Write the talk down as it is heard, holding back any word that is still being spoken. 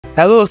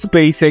Hello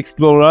space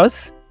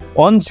explorers.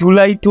 On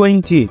July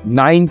 20,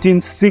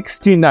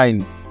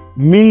 1969,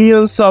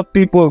 millions of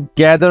people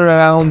gather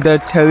around the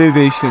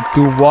television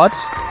to watch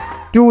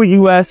two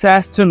US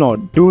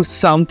astronauts do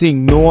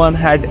something no one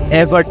had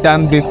ever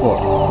done before.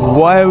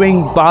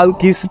 Wearing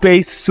bulky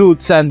space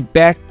suits and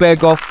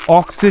backpack of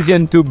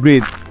oxygen to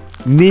breathe,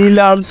 Neil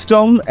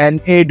Armstrong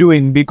and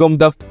Aldrin become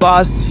the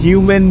first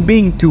human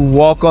being to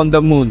walk on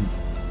the moon.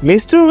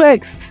 Mr.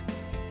 X.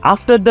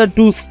 After the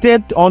two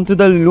stepped onto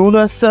the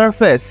lunar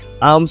surface,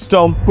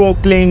 Armstrong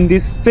proclaimed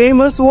these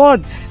famous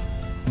words: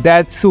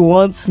 "That's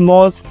one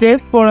small step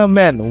for a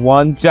man,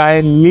 one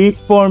giant leap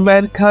for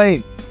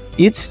mankind."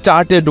 It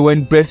started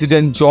when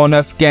President John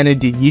F.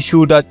 Kennedy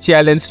issued a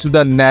challenge to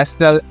the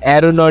National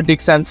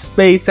Aeronautics and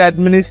Space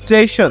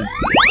Administration,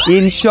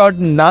 in short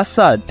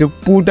NASA, to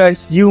put a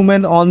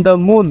human on the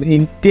moon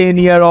in 10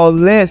 years or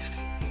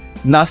less.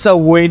 NASA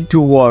went to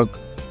work.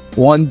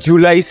 On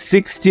July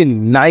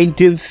 16,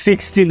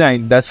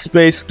 1969, the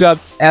spacecraft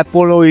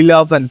Apollo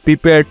 11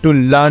 prepared to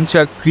launch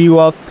a crew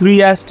of 3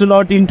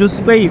 astronauts into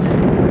space,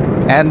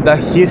 and the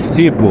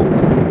history book.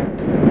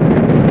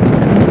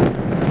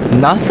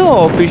 NASA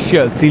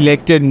officials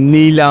selected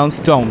Neil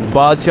Armstrong,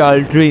 Buzz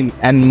Aldrin,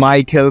 and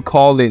Michael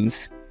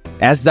Collins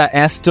as the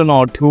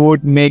astronaut who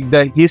would make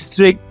the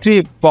historic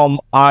trip from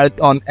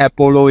Earth on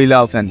Apollo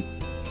 11.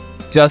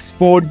 Just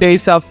 4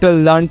 days after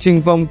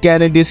launching from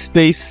Kennedy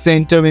Space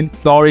Center in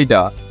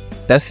Florida,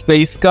 the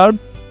spacecraft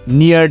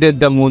neared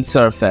the moon's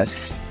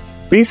surface.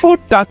 Before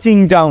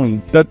touching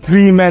down, the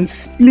three men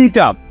split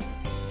up.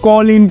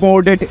 Colin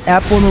boarded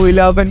Apollo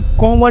 11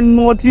 command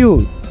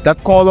module, the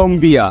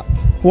Columbia,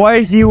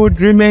 where he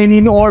would remain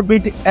in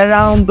orbit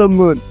around the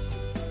moon.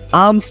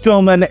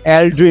 Armstrong and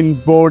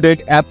Aldrin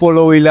boarded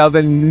Apollo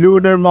 11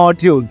 lunar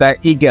module, the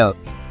Eagle,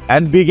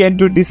 and began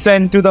to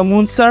descend to the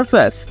moon's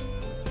surface.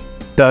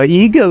 The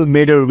Eagle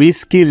made a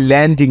risky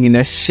landing in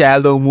a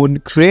shallow moon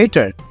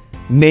crater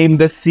named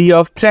the Sea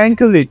of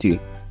Tranquility.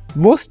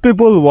 Most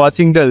people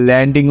watching the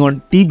landing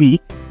on TV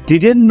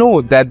didn't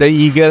know that the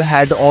Eagle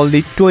had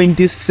only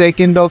 20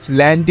 seconds of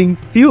landing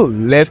fuel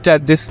left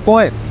at this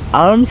point.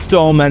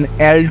 Armstrong and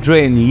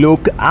Aldrin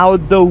looked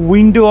out the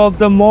window of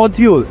the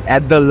module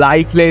at the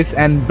lifeless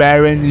and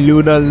barren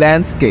lunar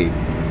landscape.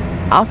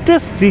 After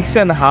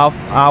 6.5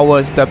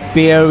 hours, the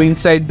pair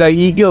inside the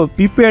Eagle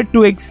prepared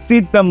to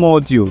exit the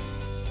module.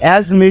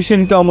 As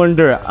mission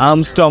commander,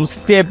 Armstrong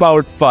stepped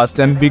out first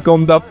and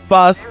became the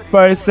first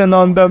person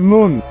on the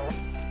moon.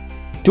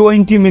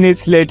 20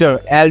 minutes later,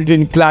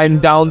 Aldrin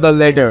climbed down the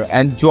ladder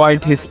and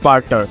joined his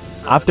partner.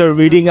 After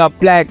reading a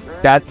plaque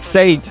that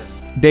said,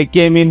 "They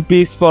came in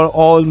peace for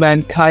all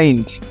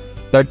mankind,"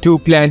 the two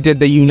planted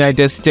the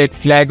United States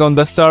flag on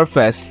the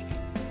surface.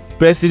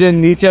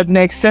 President Richard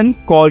Nixon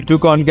called to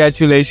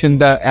congratulate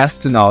the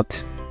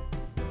astronaut.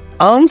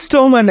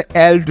 Armstrong and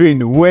Aldrin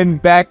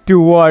went back to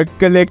work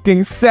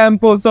collecting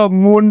samples of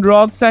moon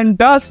rocks and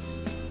dust.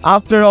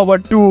 After over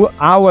 2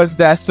 hours,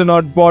 the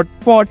astronaut brought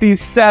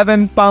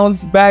 47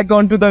 pounds back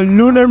onto the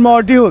lunar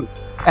module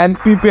and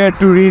prepared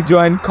to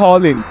rejoin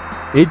Colin.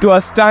 It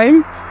was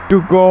time to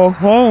go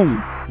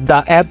home.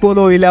 The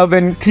Apollo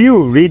 11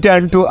 crew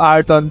returned to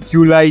Earth on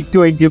July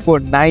 24,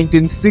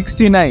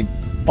 1969.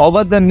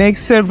 Over the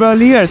next several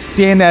years,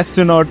 10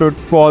 astronauts would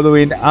follow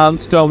in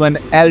Armstrong and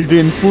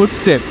Aldrin's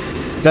footsteps.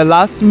 The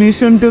last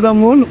mission to the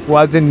moon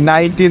was in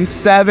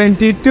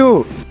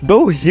 1972.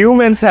 Though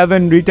humans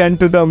haven't returned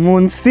to the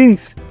moon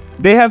since,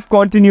 they have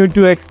continued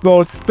to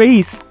explore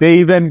space. They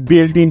even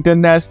built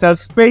International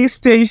Space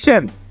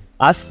Station,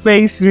 a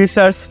space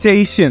research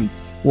station,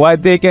 where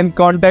they can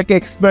conduct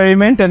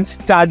experiments and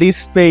study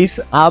space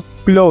up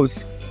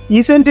close.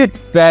 Isn't it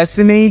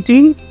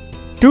fascinating?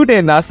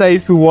 Today, NASA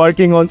is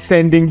working on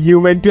sending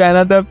humans to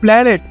another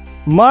planet,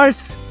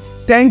 Mars.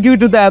 Thank you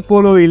to the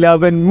Apollo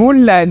 11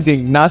 moon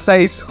landing, NASA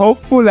is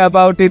hopeful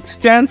about its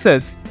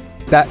chances.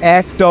 The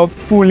act of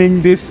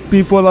pulling these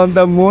people on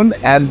the moon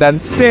and then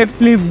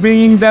safely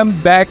bringing them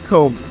back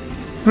home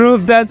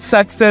proved that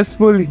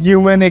successful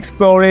human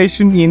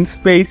exploration in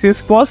space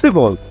is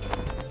possible.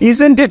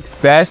 Isn't it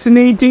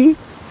fascinating?